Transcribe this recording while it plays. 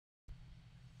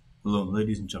Hello,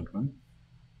 ladies and gentlemen.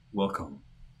 Welcome.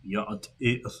 Yaat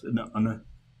e asina ana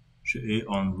she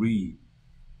Onri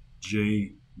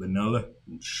Jay Benally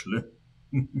and Schle.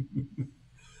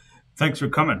 Thanks for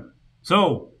coming.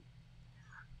 So,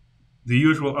 the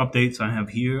usual updates I have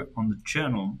here on the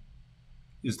channel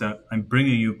is that I'm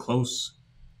bringing you close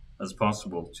as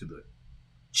possible to the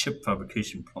chip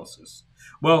fabrication process.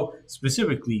 Well,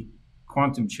 specifically,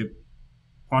 quantum chip,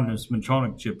 quantum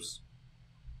spintronic chips,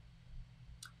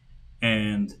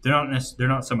 and they're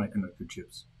not semiconductor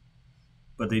chips,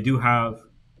 but they do have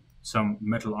some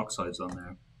metal oxides on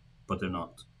there, but they're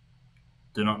not.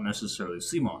 They're not necessarily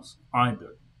CMOS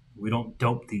either. We don't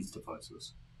dope these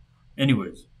devices.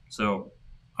 Anyways, so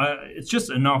it's just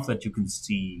enough that you can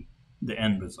see the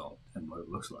end result and what it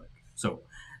looks like. So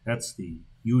that's the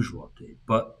usual update.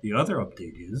 But the other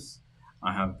update is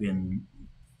I have been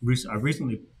I've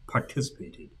recently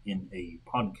participated in a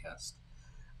podcast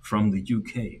from the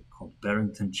UK called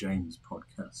Barrington James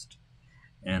Podcast,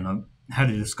 and I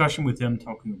had a discussion with them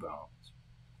talking about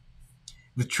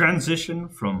the transition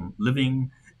from living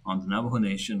on the Navajo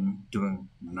Nation, doing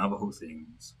Navajo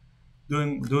things,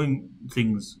 doing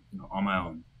things on my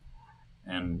own,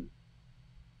 and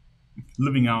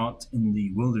living out in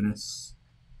the wilderness,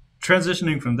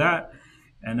 transitioning from that,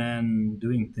 and then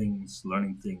doing things,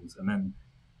 learning things, and then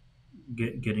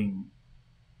getting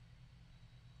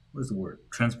what is the word?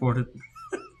 Transported.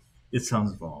 It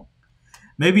sounds wrong.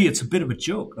 Maybe it's a bit of a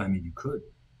joke. I mean, you could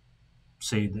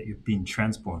say that you've been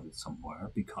transported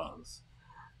somewhere because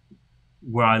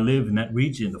where I live in that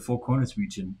region, the Four Corners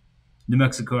region, New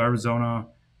Mexico, Arizona,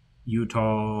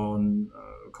 Utah,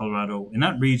 Colorado, in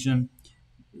that region,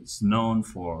 it's known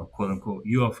for quote unquote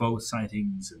UFO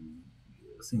sightings and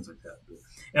things like that.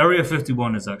 Area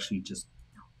 51 is actually just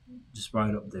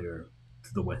right up there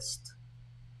to the west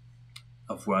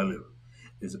of where I live.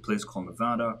 There's a place called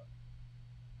Nevada.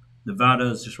 Nevada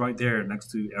is just right there next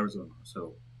to Arizona.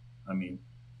 So, I mean,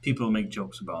 people make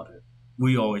jokes about it.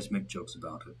 We always make jokes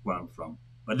about it where I'm from,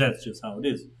 but that's just how it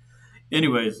is.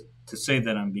 Anyways, to say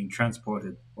that I'm being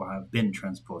transported or have been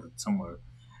transported somewhere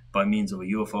by means of a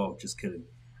UFO, just kidding.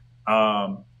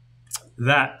 Um,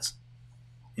 that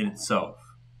in itself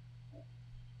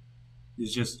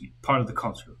is just part of the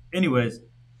culture. Anyways,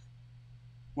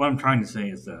 what I'm trying to say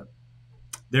is that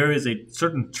there is a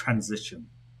certain transition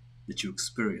that you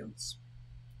experience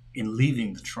in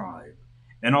leaving the tribe,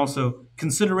 and also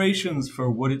considerations for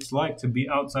what it's like to be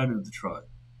outside of the tribe.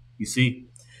 You see,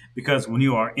 because when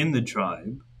you are in the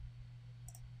tribe,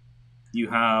 you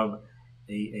have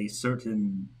a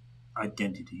certain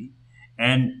identity.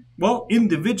 And, well,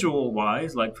 individual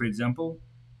wise, like for example,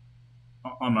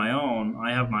 on my own,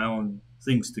 I have my own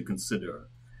things to consider.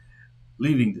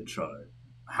 Leaving the tribe,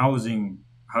 housing,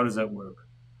 how does that work?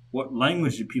 What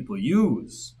language do people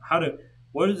use?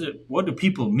 What is it? What do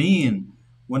people mean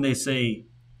when they say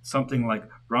something like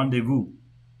rendezvous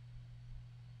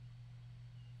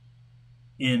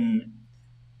in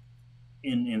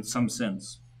in some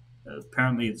sense?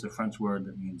 Apparently, it's a French word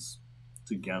that means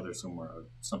to gather somewhere or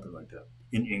something like that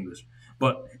in English.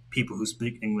 But people who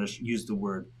speak English use the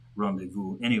word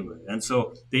rendezvous anyway, and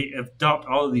so they adopt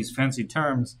all of these fancy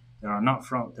terms that are not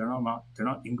from they're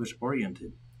not English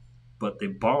oriented, but they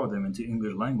borrow them into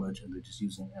English language and they just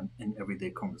use them in everyday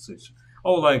conversation.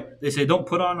 Oh, like they say, don't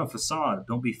put on a facade,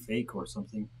 don't be fake or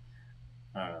something,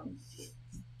 um,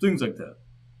 things like that.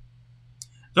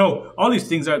 So all these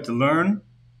things I had to learn,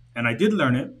 and I did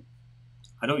learn it.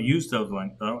 I don't use those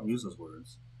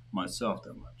words myself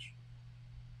that much.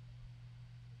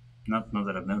 Not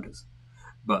that I've noticed,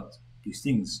 but these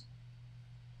things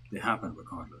they happen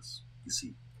regardless. You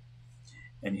see,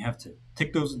 and you have to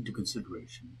take those into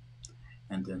consideration,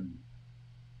 and then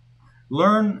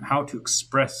learn how to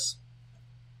express.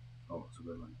 Oh, it's a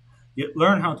good one. You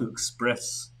learn how to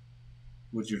express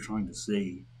what you're trying to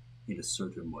say in a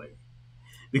certain way,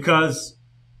 because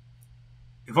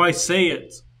if I say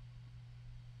it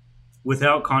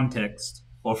without context,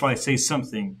 or if I say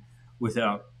something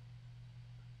without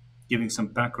giving some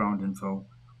background info,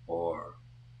 or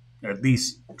at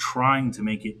least trying to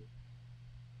make it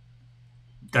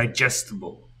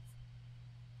digestible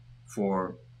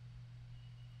for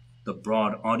the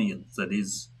broad audience that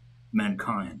is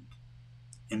mankind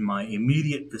in my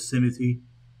immediate vicinity,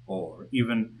 or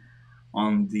even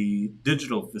on the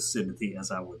digital vicinity, as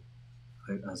I would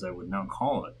now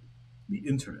call it, the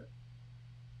internet.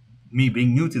 Me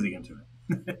being new to the internet,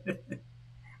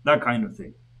 that kind of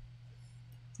thing.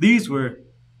 These were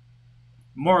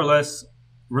more or less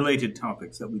related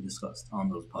topics that we discussed on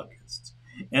those podcasts.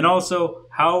 And also,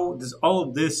 how does all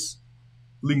of this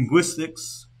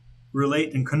linguistics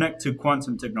relate and connect to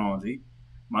quantum technology,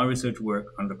 my research work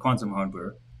on the quantum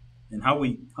hardware, and how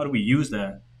do we use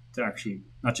that to actually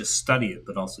not just study it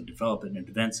but also develop it and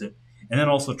advance it, and then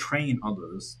also train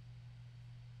others.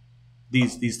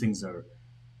 These things are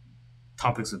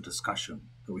topics of discussion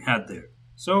that we had there.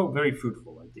 So very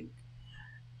fruitful, I think,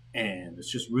 and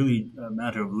it's just really a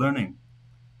matter of learning.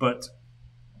 But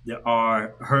there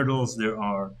are hurdles, there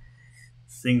are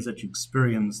things that you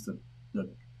experience that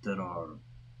that are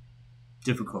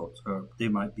difficult, or they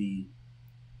might be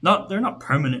not. They're not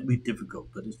permanently difficult,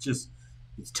 but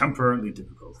it's temporarily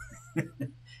difficult.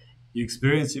 You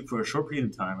experience it for a short period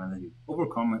of time, and then you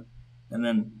overcome it, and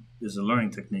then there's a learning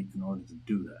technique in order to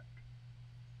do that.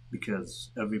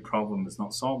 Because every problem is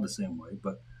not solved the same way,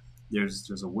 but there's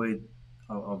a way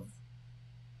of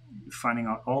finding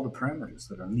out all the parameters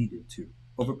that are needed to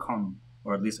overcome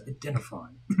or at least identify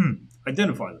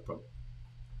identify the problem.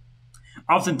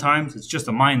 Oftentimes, it's just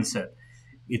a mindset.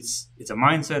 It's a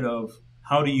mindset of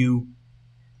how do you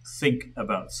think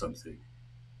about something,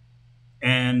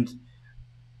 and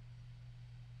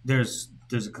there's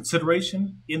a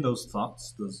consideration in those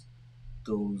thoughts,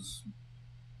 those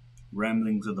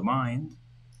ramblings of the mind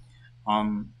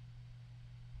on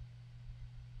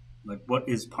like what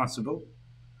is possible,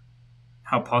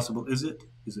 how possible is it?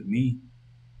 Is it me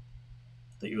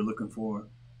that you're looking for?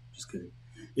 Just kidding.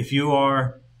 If you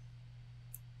are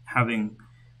having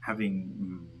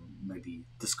maybe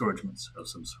discouragements of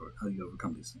some sort, how do you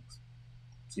overcome these things?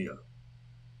 So yeah,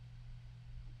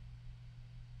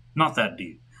 not that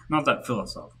deep, not that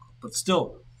philosophical, but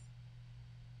still,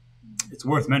 it's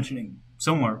worth mentioning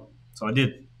somewhere. So I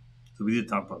did. So we did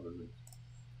talk about this.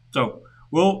 So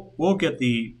we'll get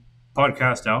the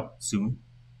podcast out soon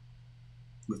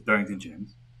with Barrington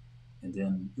James, and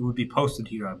then it would be posted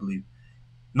here, I believe,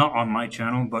 not on my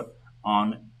channel, but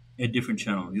on a different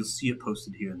channel. You'll see it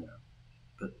posted here and there,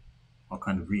 but I'll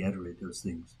kind of reiterate those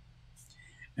things.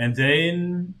 And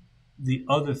then the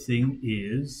other thing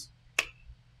is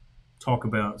talk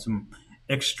about some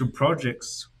extra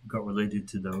projects got related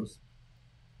to those.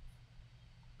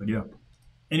 But yeah.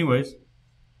 Anyways,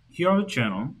 here on the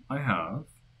channel, I have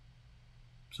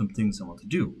some things I want to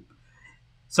do.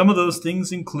 Some of those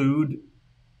things include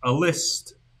a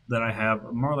list that I have,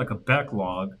 more like a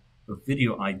backlog of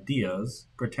video ideas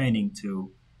pertaining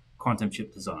to quantum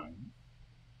chip design,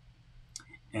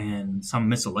 and some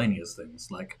miscellaneous things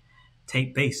like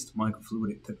tape-based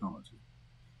microfluidic technology.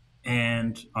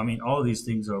 And I mean, all of these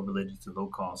things are related to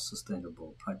low-cost,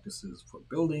 sustainable practices for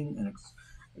building and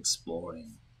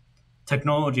exploring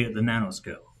technology at the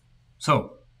nanoscale.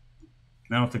 So,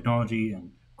 nanotechnology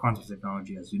and quantum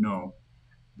technology, as you know,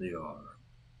 they are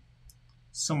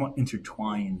somewhat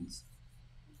intertwined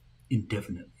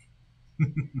indefinitely,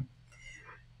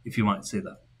 if you might say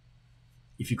that.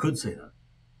 If you could say that.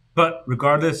 But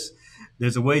regardless,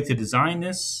 there's a way to design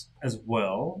this as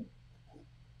well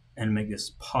and make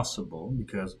this possible,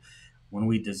 because when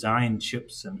we design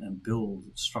chips and build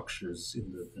structures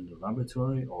in the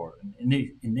laboratory or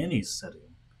in any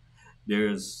setting,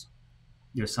 there's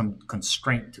some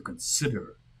constraint to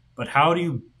consider. But how do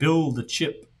you build a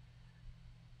chip?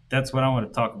 That's what I want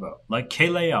to talk about. Like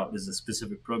K-Layout is a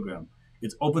specific program.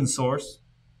 It's open source.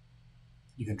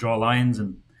 You can draw lines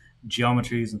and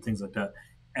geometries and things like that.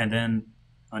 And then,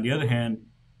 on the other hand,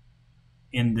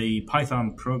 in the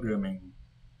Python programming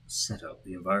setup,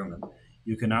 the environment,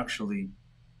 you can actually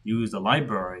use a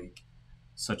library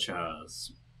such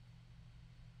as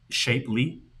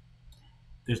Shapely.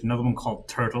 There's another one called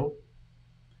Turtle.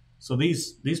 So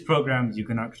these programs you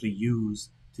can actually use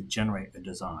to generate a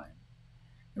design.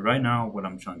 And right now, what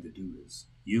I'm trying to do is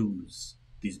use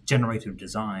these generative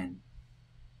design,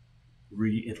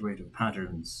 reiterative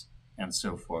patterns, and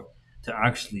so forth to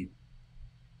actually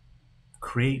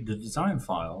create the design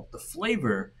file, the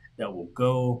flavor that will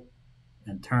go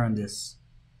and turn this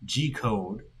G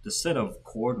code, the set of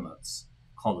coordinates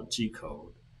called a G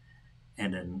code,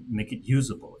 and then make it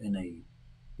usable in a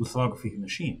lithography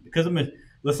machine. Because a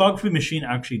lithography machine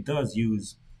actually does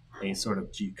use a sort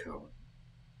of G code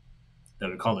that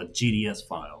we call a GDS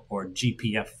file or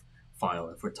GPF file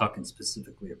if we're talking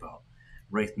specifically about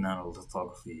Wraith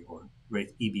nanolithography or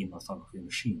Wraith e-beam lithography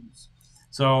machines.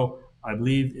 So I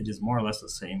believe it is more or less the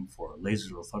same for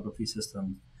laser lithography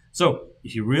systems. So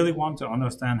if you really want to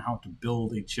understand how to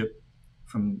build a chip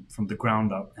from the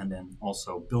ground up and then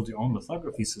also build your own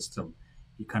lithography system,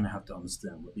 you kind of have to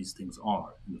understand what these things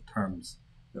are and the terms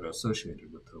that are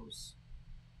associated with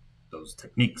those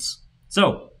techniques.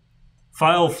 So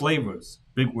file flavors,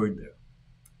 big word there.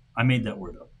 I made that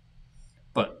word up.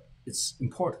 But it's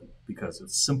important because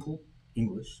it's simple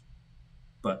English,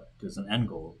 but there's an end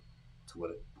goal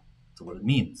what it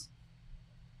means.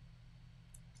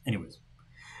 Anyways,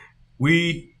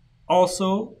 we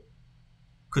also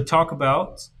could talk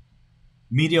about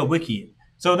Media Wiki.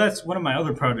 So that's one of my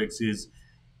other projects. Is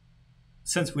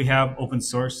since we have open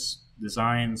source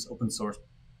designs, open source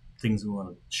things we want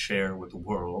to share with the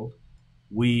world,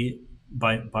 we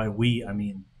by we I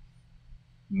mean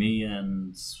me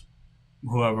and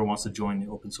whoever wants to join the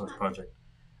open source project.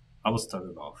 I will start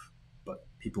it off, but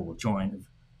people will join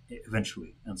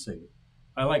eventually and say,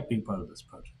 "I like being part of this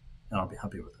project," and I'll be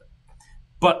happy with it.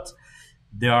 But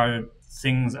there are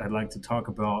things I'd like to talk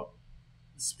about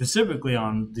specifically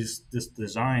on this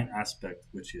design aspect,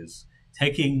 which is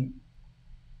taking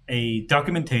a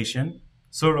documentation,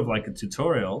 sort of like a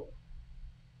tutorial,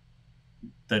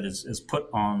 that is put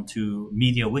onto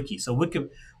Media Wiki. So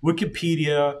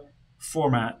Wikipedia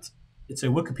format, it's a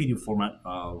Wikipedia format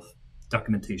of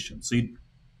documentation. So you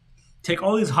take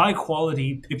all these high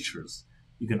quality pictures,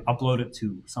 you can upload it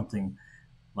to something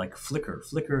like Flickr.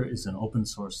 Flickr is an open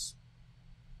source,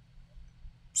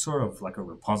 sort of like a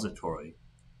repository.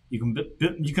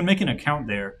 You can make an account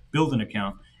there, build an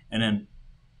account, and then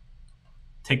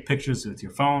take pictures with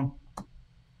your phone,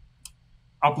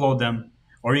 upload them,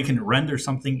 or you can render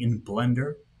something in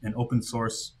Blender, an open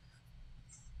source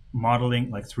modeling,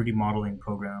 like 3D modeling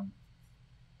program,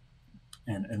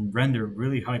 and render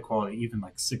really high quality, even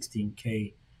like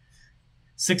 16K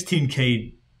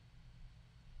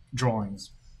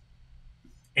drawings,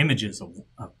 images of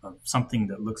something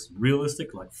that looks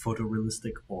realistic, like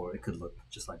photorealistic, or it could look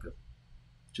just like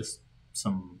just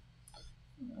some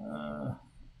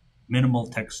minimal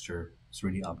texture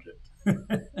 3D object.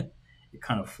 It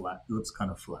kind of flat. It looks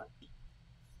kind of flat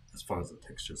as far as the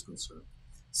texture is concerned.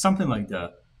 Something like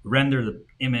that. Render the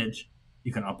image.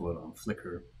 You can upload on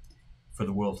Flickr for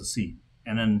the world to see,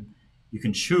 and then you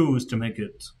can choose to make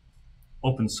it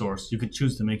open source. You could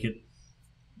choose to make it,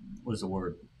 what is the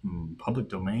word, public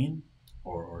domain,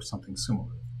 or something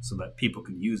similar, so that people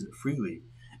can use it freely,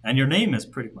 and your name is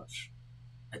pretty much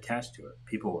attached to it.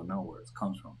 People will know where it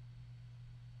comes from.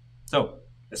 So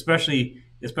especially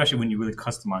when you really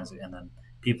customize it, and then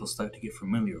people start to get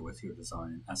familiar with your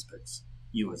design aspects.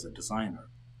 You as a designer,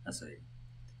 as a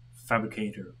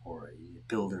fabricator or a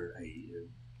builder,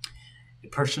 a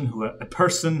person who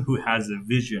has a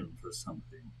vision for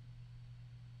something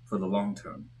for the long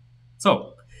term.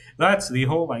 So that's the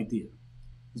whole idea,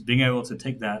 is being able to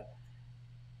take that,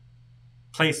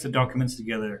 place the documents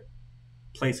together,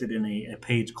 place it in a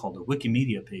page called a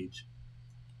Wikimedia page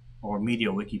or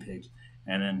Media Wiki page,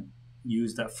 and then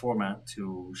use that format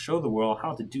to show the world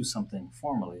how to do something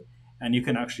formally. And you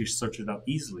can actually search it up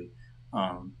easily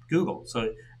on Google.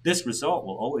 So this result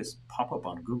will always pop up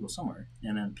on Google somewhere,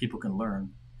 and then people can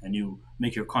learn, and you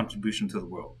make your contribution to the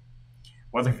world,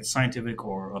 whether it's scientific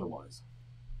or otherwise.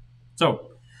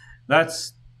 So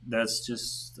that's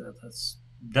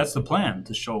the plan,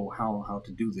 to show how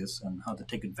to do this and how to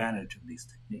take advantage of these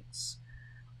techniques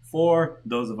for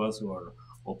those of us who are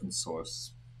open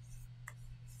source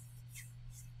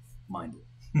minded.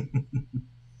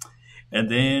 And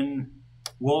then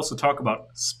we'll also talk about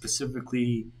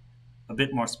specifically, a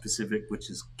bit more specific, which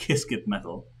is Qiskit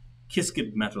metal.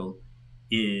 Qiskit metal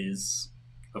is,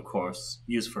 of course,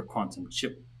 used for quantum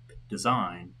chip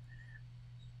design,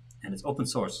 and it's open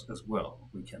source as well.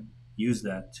 We can use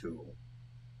that to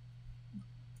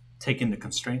take in the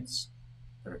constraints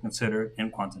that are considered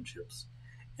in quantum chips,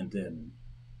 and then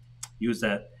use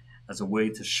that as a way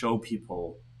to show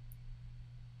people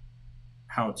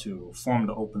how to form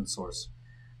the open source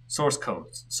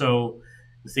codes. So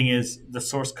the thing is, the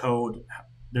source code,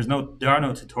 there are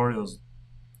no tutorials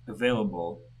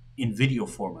available in video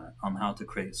format on how to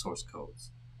create source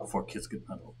codes for Qiskit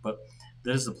metal, but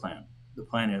that is the plan. The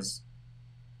plan is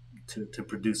to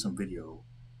produce some video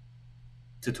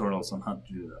tutorials on how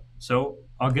to do that. So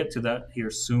I'll get to that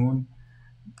here soon.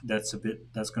 That's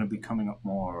going to be coming up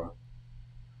more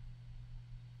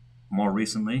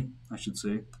recently, I should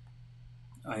say.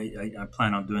 I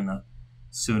plan on doing that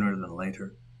sooner than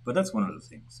later, but that's one of the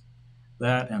things.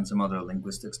 That and some other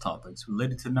linguistics topics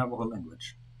related to Navajo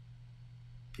language.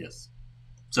 Yes.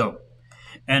 So,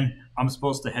 and I'm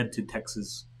supposed to head to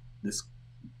Texas this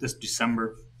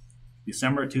December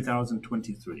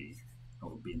 2023. I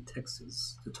will be in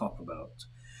Texas to talk about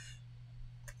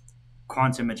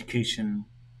quantum education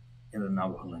in the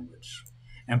Navajo language,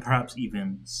 and perhaps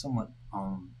even somewhat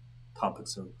on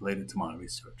topics related to my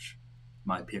research,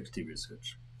 my PhD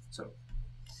research. So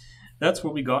that's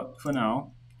what we got for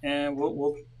now, and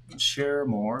we'll share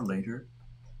more later.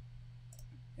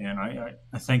 And I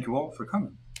thank you all for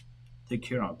coming. Take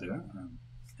care out there, and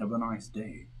have a nice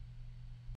day.